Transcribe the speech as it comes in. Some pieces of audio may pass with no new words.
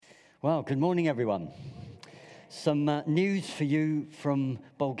Well, good morning, everyone. Some news for you from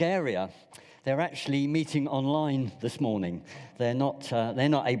Bulgaria. They're actually meeting online this morning. They're not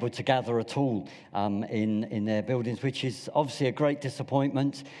able to gather at all in their buildings, which is obviously a great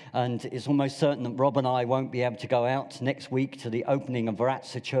disappointment. And it's almost certain that Rob and I won't be able to go out next week to the opening of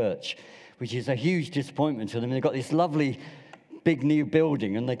Varatsa Church, which is a huge disappointment to them. They've got this lovely big new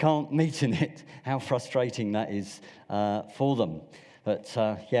building and they can't meet in it. How frustrating that is for them. But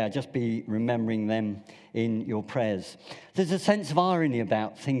just be remembering them in your prayers. There's a sense of irony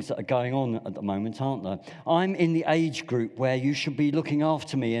about things that are going on at the moment, aren't there? I'm in the age group where you should be looking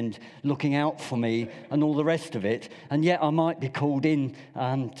after me and looking out for me and all the rest of it, and yet I might be called in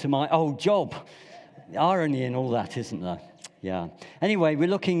to my old job. Irony in all that, isn't there? Yeah. Anyway, we're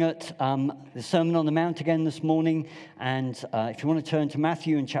looking at the Sermon on the Mount again this morning, and if you want to turn to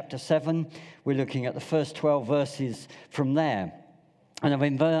Matthew in chapter 7, we're looking at the first 12 verses from there. And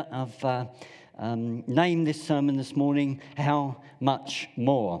I've named this sermon this morning, How Much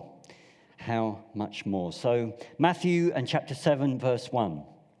More? How much more? So, Matthew and chapter 7, verse 1.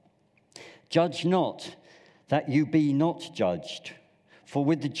 Judge not, that you be not judged. For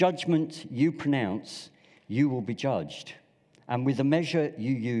with the judgment you pronounce, you will be judged. And with the measure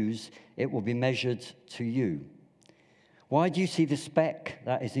you use, it will be measured to you. Why do you see the speck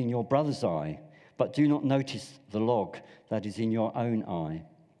that is in your brother's eye, but do not notice the log that is in your own eye?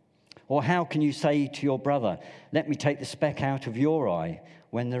 Or how can you say to your brother, let me take the speck out of your eye,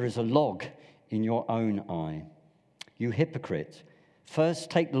 when there is a log in your own eye? You hypocrite, first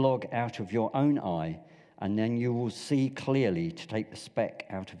take the log out of your own eye, and then you will see clearly to take the speck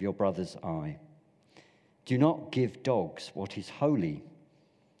out of your brother's eye. Do not give dogs what is holy,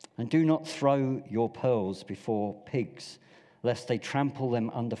 and do not throw your pearls before pigs, lest they trample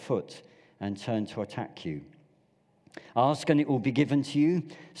them underfoot and turn to attack you. Ask and it will be given to you.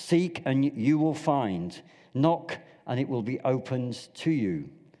 Seek and you will find. Knock and it will be opened to you.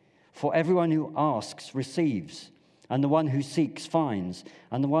 For everyone who asks receives, and the one who seeks finds,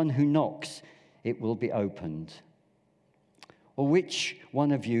 and the one who knocks it will be opened. Or which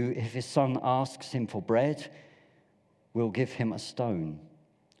one of you, if his son asks him for bread, will give him a stone?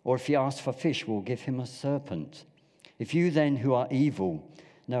 Or if he asks for fish, will give him a serpent? If you then, who are evil,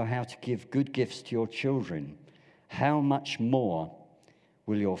 know how to give good gifts to your children, how much more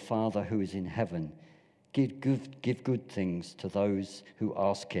will your Father who is in heaven give good things to those who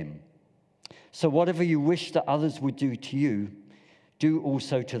ask him? So whatever you wish that others would do to you, do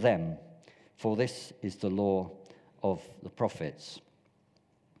also to them, for this is the law of the prophets.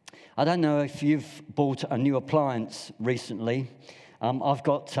 I don't know if you've bought a new appliance recently. I've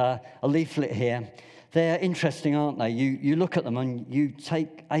got a leaflet here. They're interesting, aren't they? You look at them and you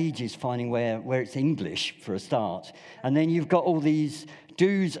take ages finding where it's English for a start. And then you've got all these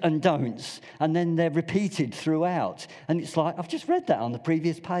do's and don'ts, and then they're repeated throughout. And it's like, I've just read that on the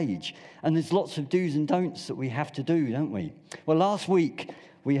previous page. And there's lots of do's and don'ts that we have to do, don't we? Well, last week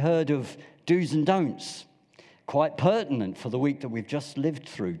we heard of do's and don'ts. Quite pertinent for the week that we've just lived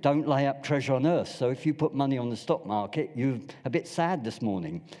through. Don't lay up treasure on earth. So if you put money on the stock market, you're a bit sad this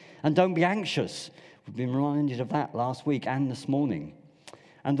morning. And don't be anxious. We've been reminded of that last week and this morning.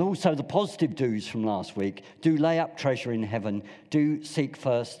 And also the positive do's from last week. Do lay up treasure in heaven. Do seek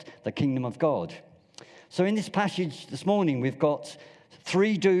first the kingdom of God. So in this passage this morning, we've got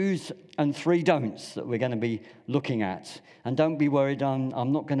 3 do's and 3 don'ts that we're going to be looking at. And don't be worried,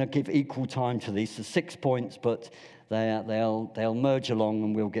 I'm not going to give equal time to these. There's 6 points, but they'll merge along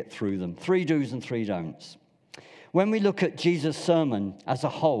and we'll get through them. 3 do's and 3 don'ts. When we look at Jesus' sermon as a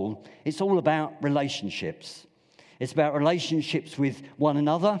whole, it's all about relationships. It's about relationships with one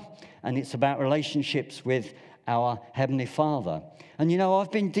another, and it's about relationships with our Heavenly Father. And you know,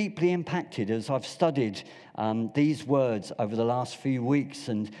 I've been deeply impacted as I've studied these words over the last few weeks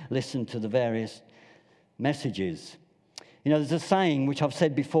and listened to the various messages. You know, there's a saying which I've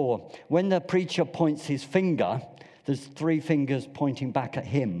said before: when the preacher points his finger, there's 3 fingers pointing back at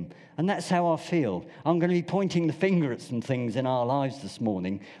him. And that's how I feel. I'm going to be pointing the finger at some things in our lives this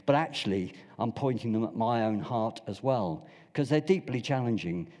morning, but actually I'm pointing them at my own heart as well, because they're deeply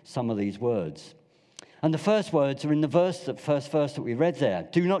challenging, some of these words. And the first words are in the first verse that we read there.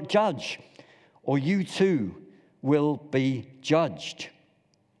 Do not judge, or you too will be judged.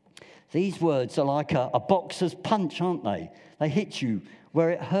 These words are like a boxer's punch, aren't they? They hit you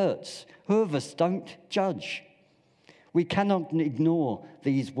where it hurts. Who of us don't judge? We cannot ignore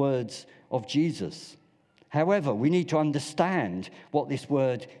these words of Jesus. However, we need to understand what this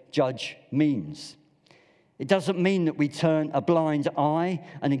word judge means. It doesn't mean that we turn a blind eye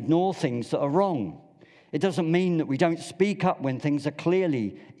and ignore things that are wrong. It doesn't mean that we don't speak up when things are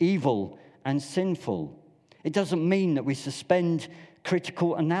clearly evil and sinful. It doesn't mean that we suspend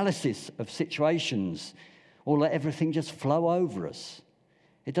critical analysis of situations or let everything just flow over us.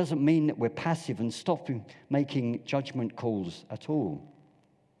 It doesn't mean that we're passive and stop making judgment calls at all.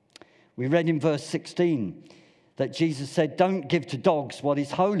 We read in verse 16 that Jesus said, "Don't give to dogs what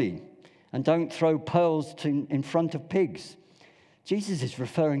is holy, and don't throw pearls in front of pigs." Jesus is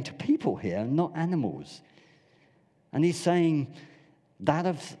referring to people here, not animals. And he's saying that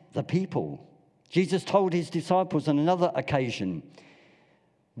of the people. Jesus told his disciples on another occasion,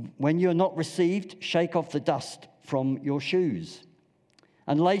 "When you're not received, shake off the dust from your shoes."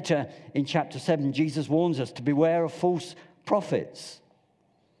 And later in chapter 7, Jesus warns us to beware of false prophets.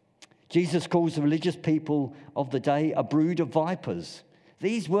 Jesus calls the religious people of the day a brood of vipers.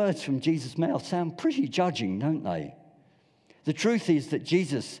 These words from Jesus' mouth sound pretty judging, don't they? The truth is that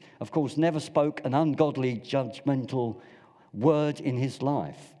Jesus, of course, never spoke an ungodly, judgmental word in his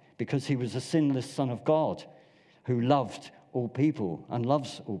life because he was a sinless Son of God who loved all people and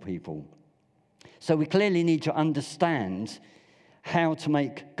loves all people. So we clearly need to understand how to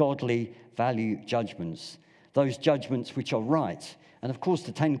make godly value judgments, those judgments which are right. And of course,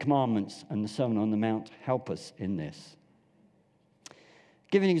 the Ten Commandments and the Sermon on the Mount help us in this.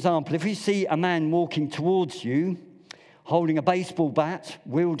 Give an example. If you see a man walking towards you, holding a baseball bat,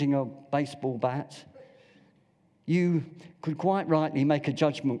 wielding a baseball bat, you could quite rightly make a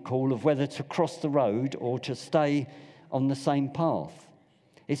judgment call of whether to cross the road or to stay on the same path.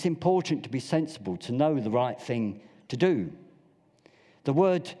 It's important to be sensible, to know the right thing to do. The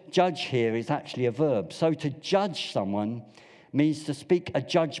word judge here is actually a verb. So to judge someone means to speak a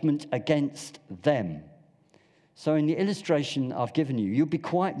judgment against them. So in the illustration I've given you, you'd be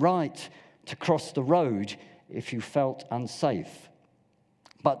quite right to cross the road if you felt unsafe.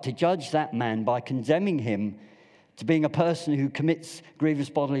 But to judge that man by condemning him to being a person who commits grievous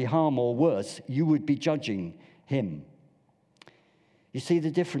bodily harm or worse, you would be judging him. You see,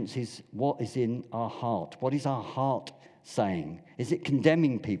 the difference is what is in our heart. What is our heart saying? Is it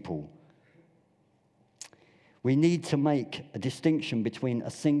condemning people? We need to make a distinction between a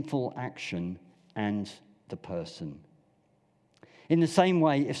sinful action and the person. In the same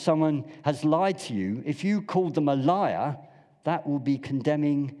way, if someone has lied to you, if you called them a liar, that will be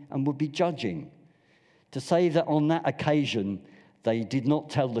condemning and would be judging. To say that on that occasion they did not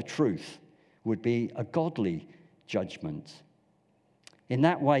tell the truth would be a godly judgment. In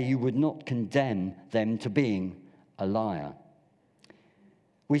that way, you would not condemn them to being a liar.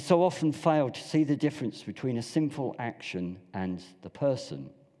 We so often fail to see the difference between a sinful action and the person.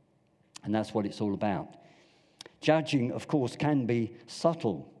 And that's what it's all about. Judging, of course, can be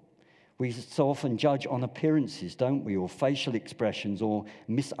subtle. We so often judge on appearances, don't we? Or facial expressions, or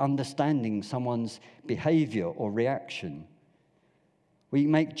misunderstanding someone's behavior or reaction. We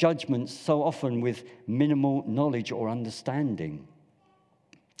make judgments so often with minimal knowledge or understanding.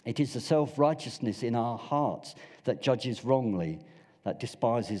 It is the self-righteousness in our hearts that judges wrongly, that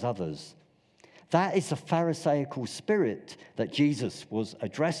despises others. That is the Pharisaical spirit that Jesus was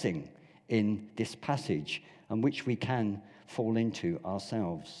addressing in this passage, and which we can fall into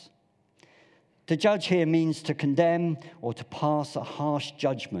ourselves. To judge here means to condemn or to pass a harsh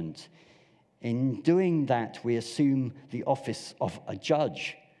judgment. In doing that, we assume the office of a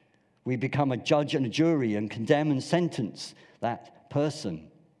judge. We become a judge and a jury and condemn and sentence that person.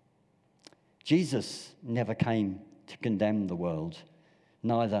 Jesus never came to condemn the world,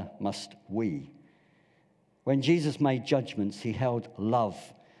 neither must we. When Jesus made judgments, he held love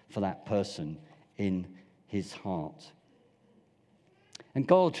for that person in his heart. And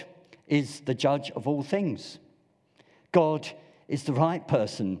God is the judge of all things. God is the right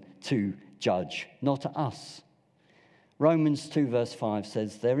person to judge, not us. Romans 2 verse 5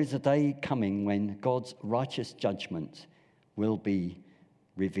 says, "There is a day coming when God's righteous judgment will be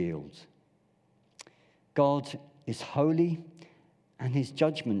revealed." God is holy and his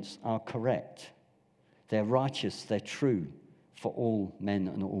judgments are correct. They're righteous, they're true for all men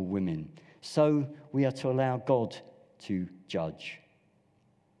and all women. So we are to allow God to judge.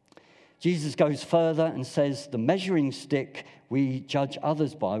 Jesus goes further and says the measuring stick we judge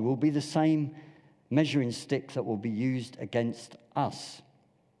others by will be the same measuring stick that will be used against us.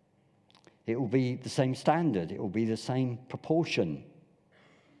 It will be the same standard. It will be the same proportion.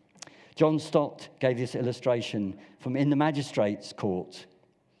 John Stott gave this illustration from in the magistrate's court.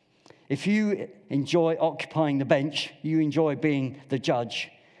 If you enjoy occupying the bench, you enjoy being the judge,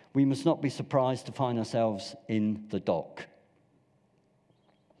 we must not be surprised to find ourselves in the dock.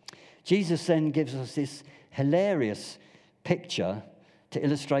 Jesus then gives us this hilarious picture to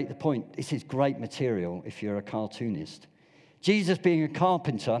illustrate the point. This is great material if you're a cartoonist. Jesus, being a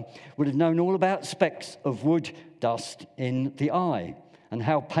carpenter, would have known all about specks of wood dust in the eye and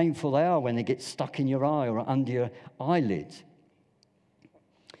how painful they are when they get stuck in your eye or under your eyelid.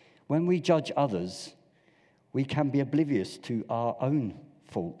 When we judge others, we can be oblivious to our own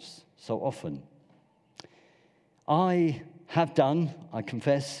faults so often. I have done, I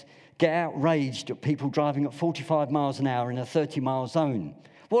confess, get outraged at people driving at 45 miles an hour in a 30-mile zone.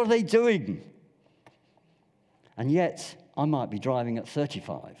 What are they doing? And yet, I might be driving at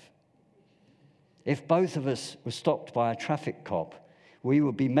 35. If both of us were stopped by a traffic cop, we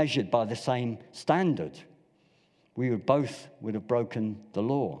would be measured by the same standard. We would both have broken the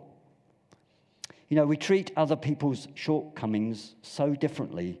law. You know, we treat other people's shortcomings so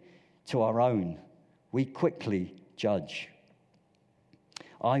differently to our own. We quickly judge.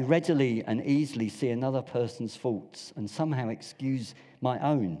 I readily and easily see another person's faults and somehow excuse my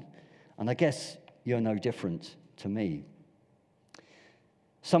own. And I guess you're no different to me.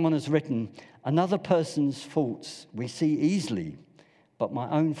 Someone has written, another person's faults we see easily, but my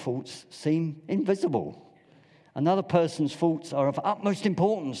own faults seem invisible. Another person's faults are of utmost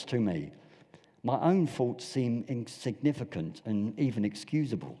importance to me. My own faults seem insignificant and even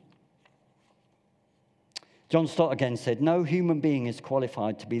excusable. John Stott again said, no human being is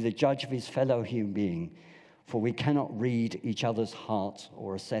qualified to be the judge of his fellow human being, for we cannot read each other's hearts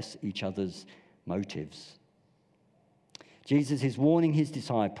or assess each other's motives. Jesus is warning his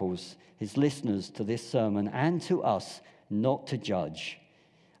disciples, his listeners to this sermon, and to us not to judge.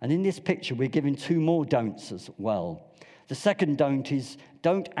 And in this picture, we're given two more don'ts as well. The second don't is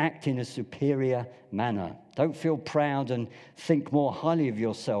don't act in a superior manner. Don't feel proud and think more highly of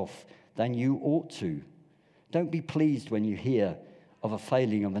yourself than you ought to. Don't be pleased when you hear of a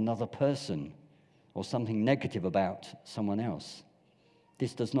failing of another person or something negative about someone else.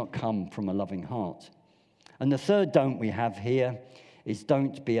 This does not come from a loving heart. And the third don't we have here is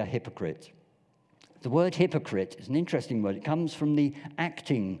don't be a hypocrite. The word hypocrite is an interesting word. It comes from the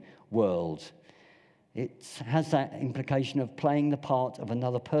acting world. It has that implication of playing the part of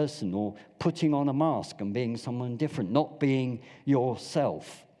another person or putting on a mask and being someone different, not being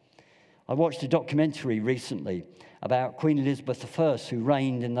yourself. I watched a documentary recently about Queen Elizabeth I, who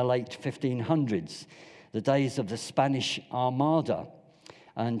reigned in the late 1500s, the days of the Spanish Armada.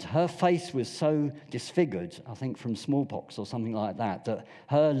 And her face was so disfigured, I think from smallpox or something like that, that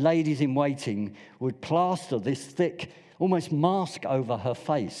her ladies-in-waiting would plaster this thick, almost mask over her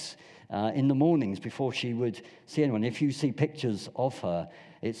face in the mornings before she would see anyone. If you see pictures of her,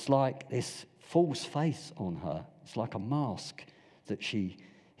 it's like this false face on her. It's like a mask that she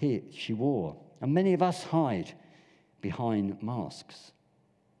wore. And many of us hide behind masks.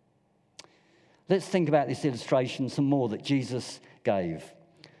 Let's think about this illustration some more that Jesus gave.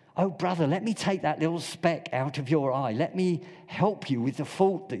 Oh, brother, let me take that little speck out of your eye. Let me help you with the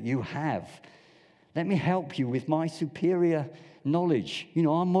fault that you have. Let me help you with my superior knowledge. You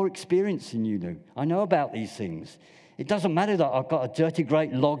know, I'm more experienced than you do. I know about these things. It doesn't matter that I've got a dirty,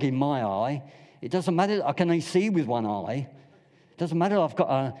 great log in my eye. It doesn't matter that I can only see with one eye. It doesn't matter that I've got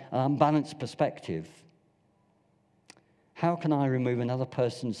an unbalanced perspective. How can I remove another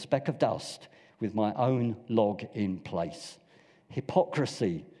person's speck of dust with my own log in place?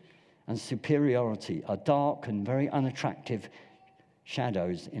 Hypocrisy and superiority are dark and very unattractive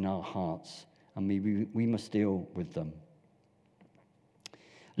shadows in our hearts, and we must deal with them.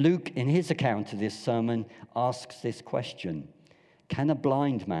 Luke, in his account of this sermon, asks this question: can a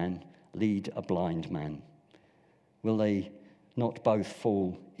blind man lead a blind man? Will they not both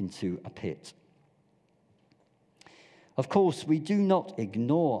fall into a pit? Of course, we do not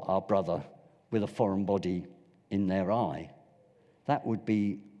ignore our brother with a foreign body in their eye. That would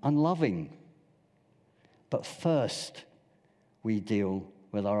be unloving. But first, we deal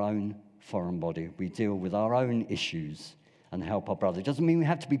with our own foreign body. We deal with our own issues and help our brother. It doesn't mean we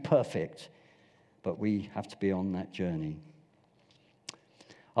have to be perfect, but we have to be on that journey.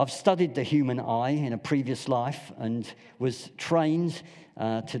 I've studied the human eye in a previous life and was trained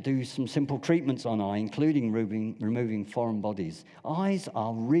to do some simple treatments on eye, including removing foreign bodies. Eyes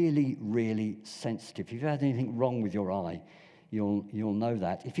are really, really sensitive. If you've had anything wrong with your eye, you'll know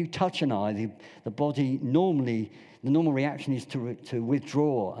that. If you touch an eye, the body normally, the normal reaction is to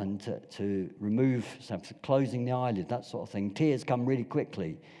withdraw and to remove, so closing the eyelid, that sort of thing. Tears come really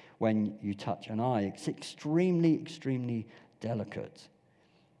quickly when you touch an eye. It's extremely, extremely delicate.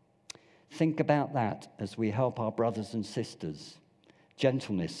 Think about that as we help our brothers and sisters.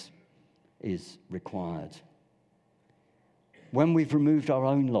 Gentleness is required. When we've removed our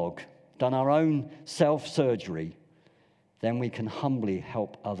own log, done our own self-surgery, then we can humbly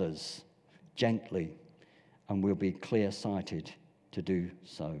help others gently, and we'll be clear-sighted to do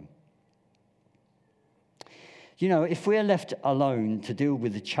so. You know, if we're left alone to deal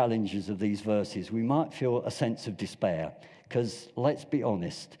with the challenges of these verses, we might feel a sense of despair, because let's be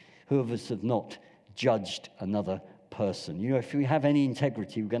honest, who of us have not judged another person? You know, if we have any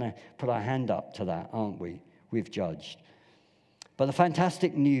integrity, we're going to put our hand up to that, aren't we? We've judged. But the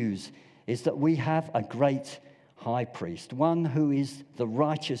fantastic news is that we have a great high priest, one who is the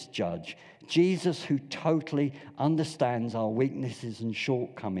righteous judge, Jesus, who totally understands our weaknesses and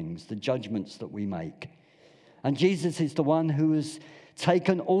shortcomings, the judgments that we make. And Jesus is the one who has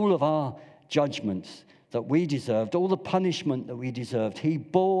taken all of our judgments that we deserved, all the punishment that we deserved. He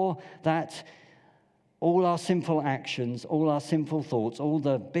bore that, all our sinful actions, all our sinful thoughts, all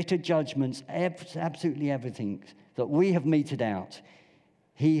the bitter judgments, absolutely everything that we have meted out.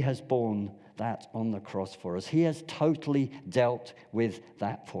 He has borne that on the cross for us. He has totally dealt with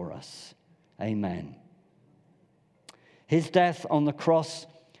that for us. Amen. His death on the cross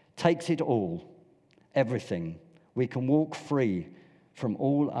takes it all. Everything. We can walk free from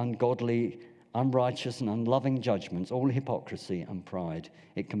all ungodly, unrighteous, and unloving judgments, all hypocrisy and pride.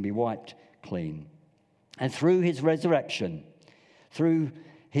 It can be wiped clean. And through his resurrection, through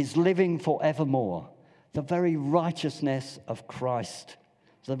his living forevermore, the very righteousness of Christ,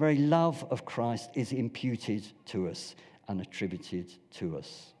 the very love of Christ is imputed to us and attributed to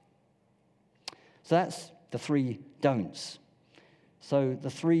us. So that's the three don'ts. So the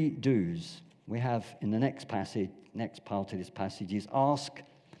three do's we have in the next part of this passage is ask,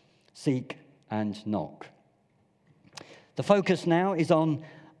 seek, and knock. The focus now is on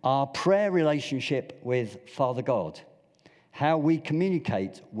our prayer relationship with Father God, how we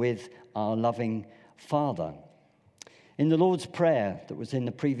communicate with our loving Father. In the Lord's Prayer that was in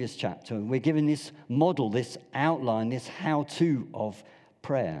the previous chapter, we're given this model, this outline, this how-to of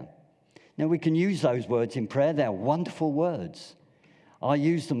prayer. Now, we can use those words in prayer. They're wonderful words. I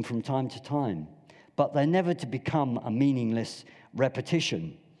use them from time to time, but they're never to become a meaningless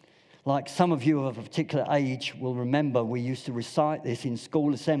repetition. Like some of you of a particular age will remember, we used to recite this in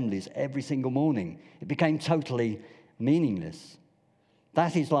school assemblies every single morning. It became totally meaningless.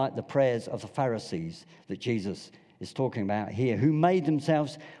 That is like the prayers of the Pharisees that Jesus is talking about here, who made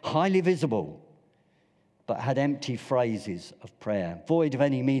themselves highly visible, but had empty phrases of prayer, void of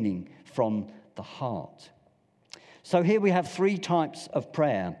any meaning from the heart. So here we have three types of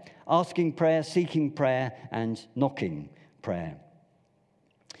prayer: asking prayer, seeking prayer, and knocking prayer.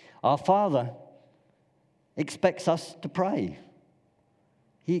 Our Father expects us to pray.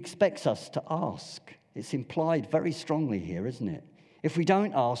 He expects us to ask. It's implied very strongly here, isn't it? If we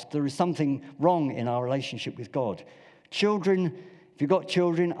don't ask, there is something wrong in our relationship with God. Children, if you've got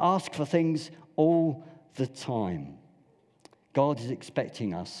children, ask for things all the time. God is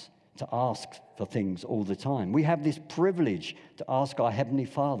expecting us to ask for things all the time. We have this privilege to ask our Heavenly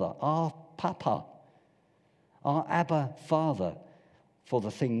Father, our Papa, our Abba Father, for the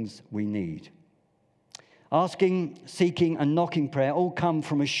things we need. Asking, seeking, and knocking prayer all come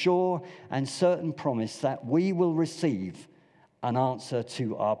from a sure and certain promise that we will receive an answer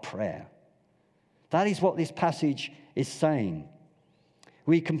to our prayer. That is what this passage is saying.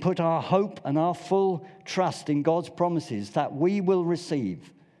 We can put our hope and our full trust in God's promises that we will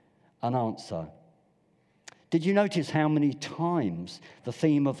receive an answer. Did you notice how many times the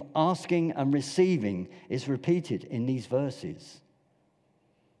theme of asking and receiving is repeated in these verses?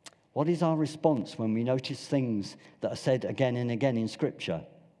 What is our response when we notice things that are said again and again in Scripture?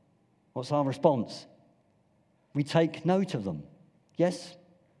 What's our response? We take note of them. Yes?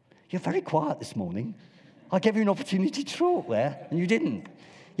 You're very quiet this morning. I gave you an opportunity to talk there, and you didn't.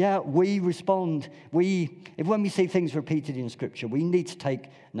 Yeah, we respond. When we see things repeated in Scripture, we need to take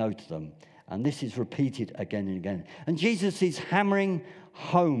note of them. And this is repeated again and again. And Jesus is hammering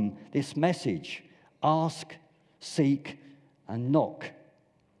home this message: ask, seek, and knock.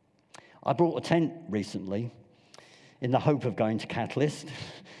 I brought a tent recently in the hope of going to Catalyst.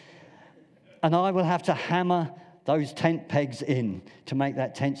 And I will have to hammer those tent pegs in to make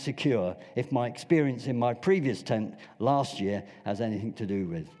that tent secure if my experience in my previous tent last year has anything to do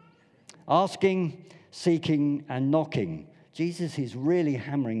with. Asking, seeking, and knocking. Jesus is really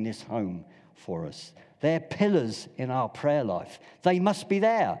hammering this home for us. They're pillars in our prayer life. They must be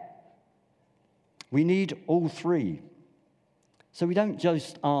there. We need all three. So we don't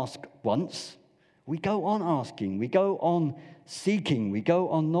just ask once. We go on asking. We go on seeking. We go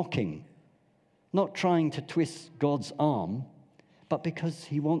on knocking. Not trying to twist God's arm, but because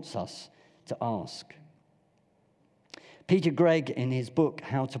he wants us to ask. Peter Gregg, in his book,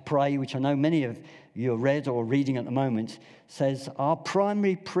 How to Pray, which I know many of you have read or reading at the moment, says, our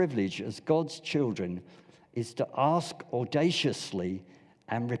primary privilege as God's children is to ask audaciously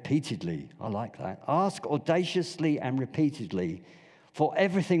and repeatedly. I like that. Ask audaciously and repeatedly for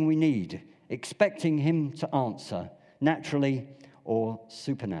everything we need, expecting him to answer, naturally or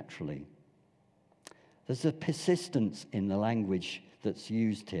supernaturally. There's a persistence in the language that's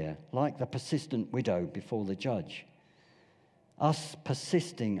used here, like the persistent widow before the judge. Us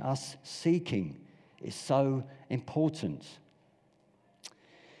persisting, us seeking is so important.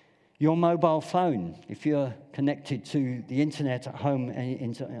 Your mobile phone, if you're connected to the internet at home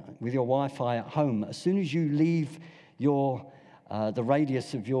with your Wi-Fi at home, as soon as you leave the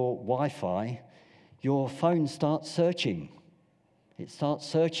radius of your Wi-Fi, your phone starts searching. It starts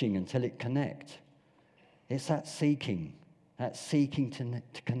searching until it connects. It's that seeking to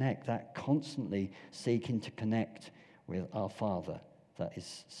connect, that constantly seeking to connect with our Father that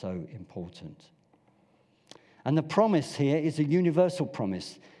is so important. And the promise here is a universal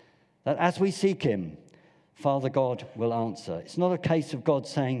promise that as we seek him, Father God will answer. It's not a case of God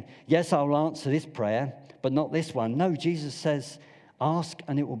saying, yes, I'll answer this prayer, but not this one. No, Jesus says, ask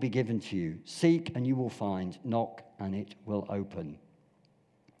and it will be given to you. Seek and you will find. Knock and it will open.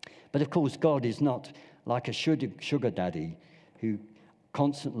 But of course, God is not like a sugar daddy who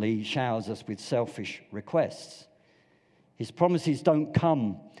constantly showers us with selfish requests. His promises don't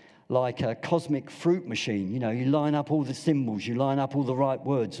come like a cosmic fruit machine. You know, you line up all the symbols, you line up all the right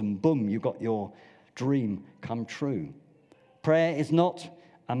words, and boom, you got your dream come true. Prayer is not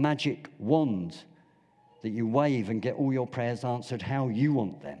a magic wand that you wave and get all your prayers answered how you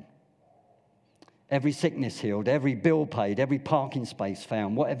want them. Every sickness healed, every bill paid, every parking space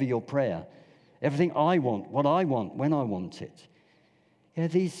found, whatever your prayer. Everything I want, what I want, when I want it. Yeah,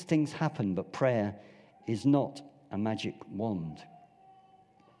 these things happen, but prayer is not a magic wand.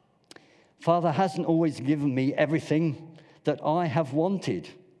 Father hasn't always given me everything that I have wanted.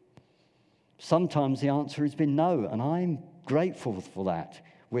 Sometimes the answer has been no, and I'm grateful for that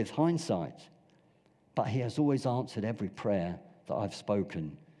with hindsight. But he has always answered every prayer that I've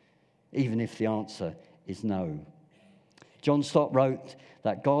spoken, even if the answer is no. John Stott wrote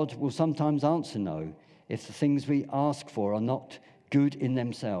that God will sometimes answer no if the things we ask for are not good in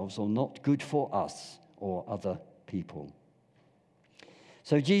themselves or not good for us or other people.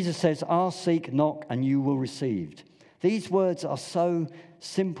 So Jesus says, ask, seek, knock, and you will receive. These words are so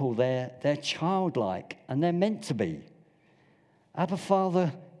simple, they're childlike, and they're meant to be. Abba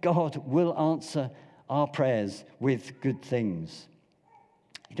Father, God will answer our prayers with good things.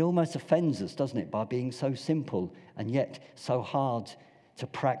 It almost offends us, doesn't it, by being so simple and yet so hard to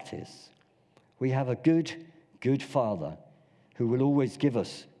practice. We have a good, good Father who will always give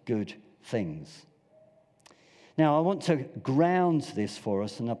us good things. Now, I want to ground this for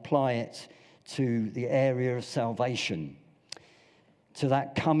us and apply it to the area of salvation, to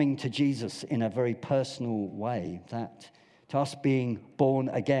that coming to Jesus in a very personal way, that to us being born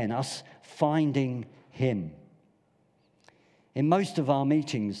again, us finding him. In most of our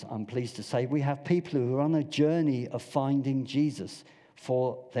meetings, I'm pleased to say, we have people who are on a journey of finding Jesus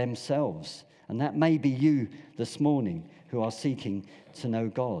for themselves. And that may be you this morning who are seeking to know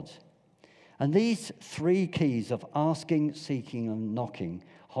God. And these three keys of asking, seeking, and knocking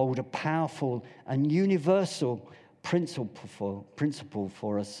hold a powerful and universal principle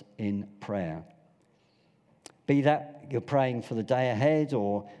for us in prayer. Be that you're praying for the day ahead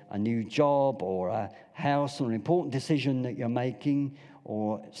or a new job or a house or an important decision that you're making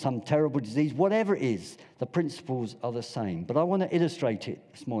or some terrible disease, whatever it is, the principles are the same. But I want to illustrate it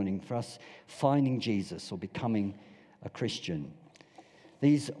this morning for us finding Jesus or becoming a Christian.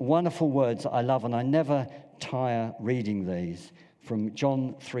 These wonderful words that I love, and I never tire reading these, from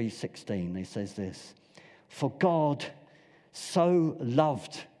John 3:16. He says this, "For God so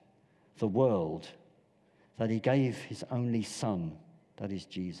loved the world that he gave his only Son," that is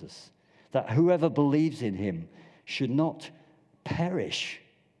Jesus, "that whoever believes in him should not perish,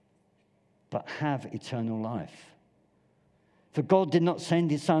 but have eternal life. For God did not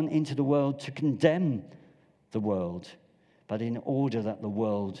send his Son into the world to condemn the world, but in order that the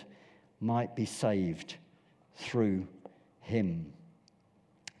world might be saved through him."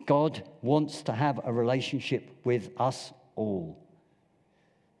 God wants to have a relationship with us all.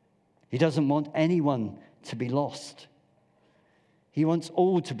 He doesn't want anyone to be lost. He wants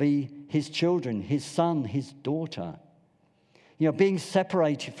all to be his children, his son, his daughter. You know, being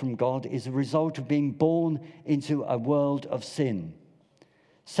separated from God is a result of being born into a world of sin.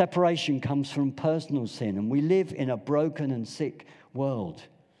 Separation comes from personal sin, and we live in a broken and sick world.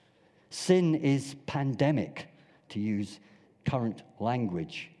 Sin is pandemic, to use current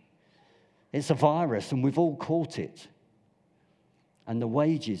language. It's a virus, and we've all caught it. And the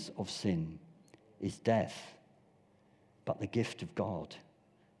wages of sin is death, but the gift of God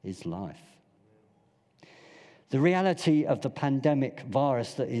is life. The reality of the pandemic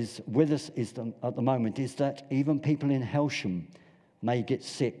virus that is with us at the moment is that even people in Helsham may get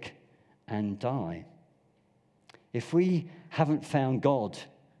sick and die. If we haven't found God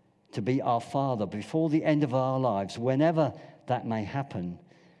to be our Father before the end of our lives, whenever that may happen,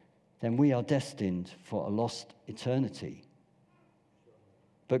 then we are destined for a lost eternity.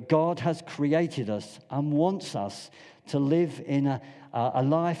 But God has created us and wants us to live in a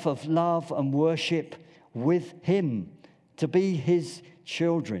life of love and worship with Him, to be His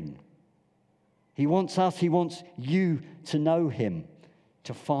children. He wants you to know Him,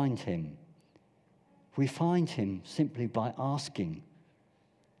 to find Him. We find Him simply by asking,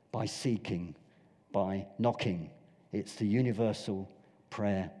 by seeking, by knocking. It's the universal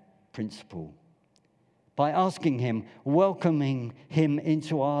prayer principle. By asking Him, welcoming Him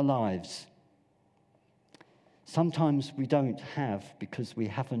into our lives. Sometimes we don't have because we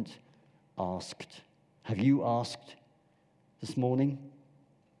haven't asked. Have you asked this morning?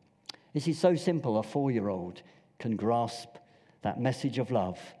 This is so simple. A 4-year-old can grasp that message of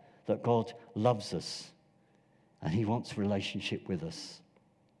love, that God loves us and He wants a relationship with us.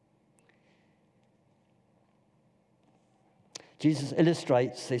 Jesus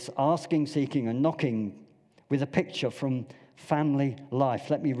illustrates this asking, seeking, and knocking with a picture from family life.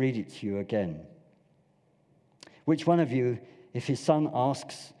 Let me read it to you again. Which one of you, if his son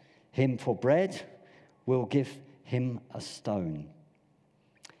asks him for bread, will give him a stone?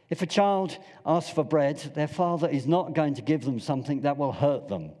 If a child asks for bread, their father is not going to give them something that will hurt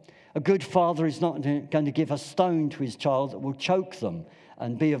them. A good father is not going to give a stone to his child that will choke them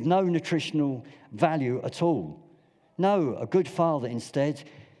and be of no nutritional value at all. No, a good father a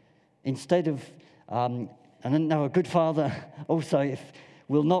good father also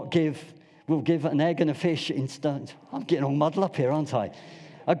will give an egg and a fish instead. I'm getting all muddled up here, aren't I?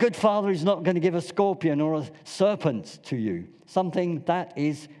 A good father is not going to give a scorpion or a serpent to you, something that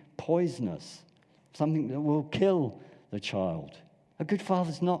is poisonous, something that will kill the child. A good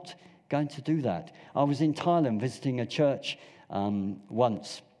father's not going to do that. I was in Thailand visiting a church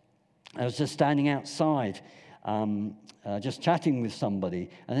once. I was just standing outside, just chatting with somebody,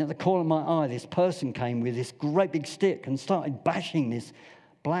 and at the corner of my eye, this person came with this great big stick and started bashing this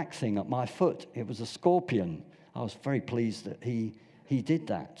black thing at my foot. It was a scorpion. I was very pleased that he did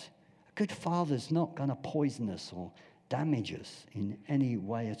that. A good father's not going to poison us or damage us in any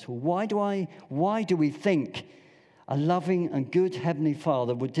way at all. Why do we think a loving and good Heavenly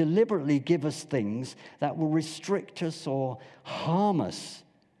Father would deliberately give us things that will restrict us or harm us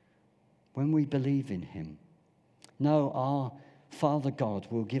when we believe in Him? No, our Father God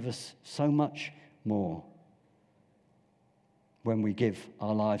will give us so much more when we give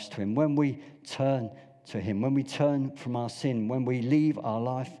our lives to Him, when we turn to Him, when we turn from our sin, when we leave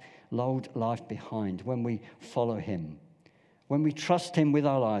our old life behind, when we follow Him, when we trust Him with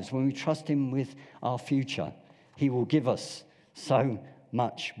our lives, when we trust Him with our future. He will give us so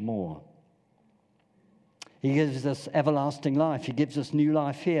much more. He gives us everlasting life. He gives us new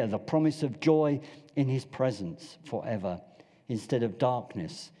life here, the promise of joy in His presence forever, instead of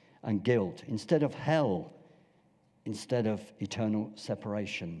darkness and guilt, instead of hell, instead of eternal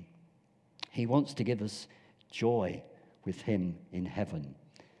separation. He wants to give us joy with Him in heaven,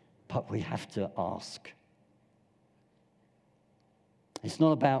 but we have to ask. It's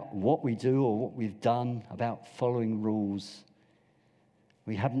not about what we do or what we've done, about following rules.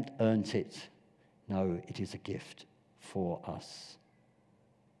 We haven't earned it. No, it is a gift for us.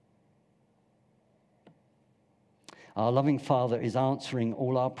 Our loving Father is answering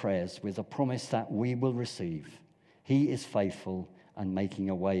all our prayers with a promise that we will receive. He is faithful and making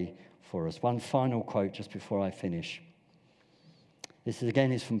a way for us. One final quote just before I finish. This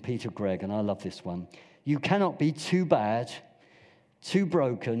is from Peter Gregg, and I love this one. You cannot be too bad, too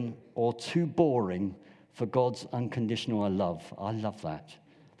broken, or too boring for God's unconditional love. I love that.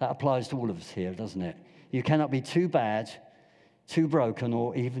 That applies to all of us here, doesn't it? You cannot be too bad, too broken,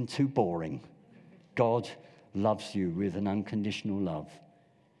 or even too boring. God loves you with an unconditional love.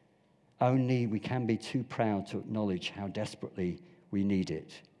 Only we can be too proud to acknowledge how desperately we need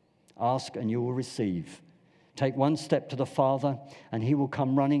it. Ask and you will receive. Take one step to the Father and He will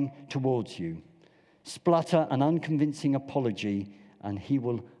come running towards you. Splutter an unconvincing apology and He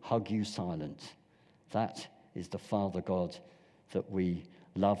will hug you silent. That is the Father God that we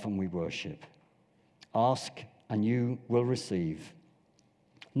love and we worship. Ask and you will receive.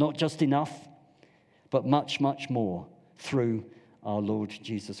 Not just enough, but much, much more through our Lord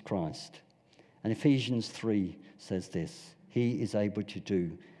Jesus Christ. And Ephesians 3 says this: He is able to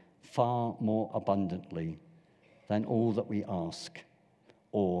do far more abundantly than all that we ask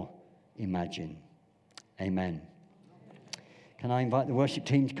or imagine. Amen. Can I invite the worship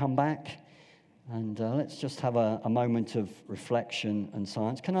team to come back? And let's just have a moment of reflection and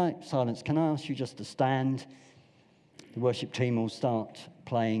silence. Can I ask you just to stand? The worship team will start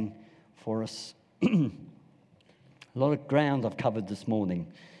playing for us. A lot of ground I've covered this morning,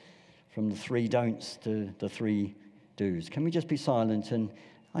 from the 3 don'ts to the 3 do's. Can we just be silent? And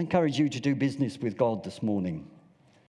I encourage you to do business with God this morning.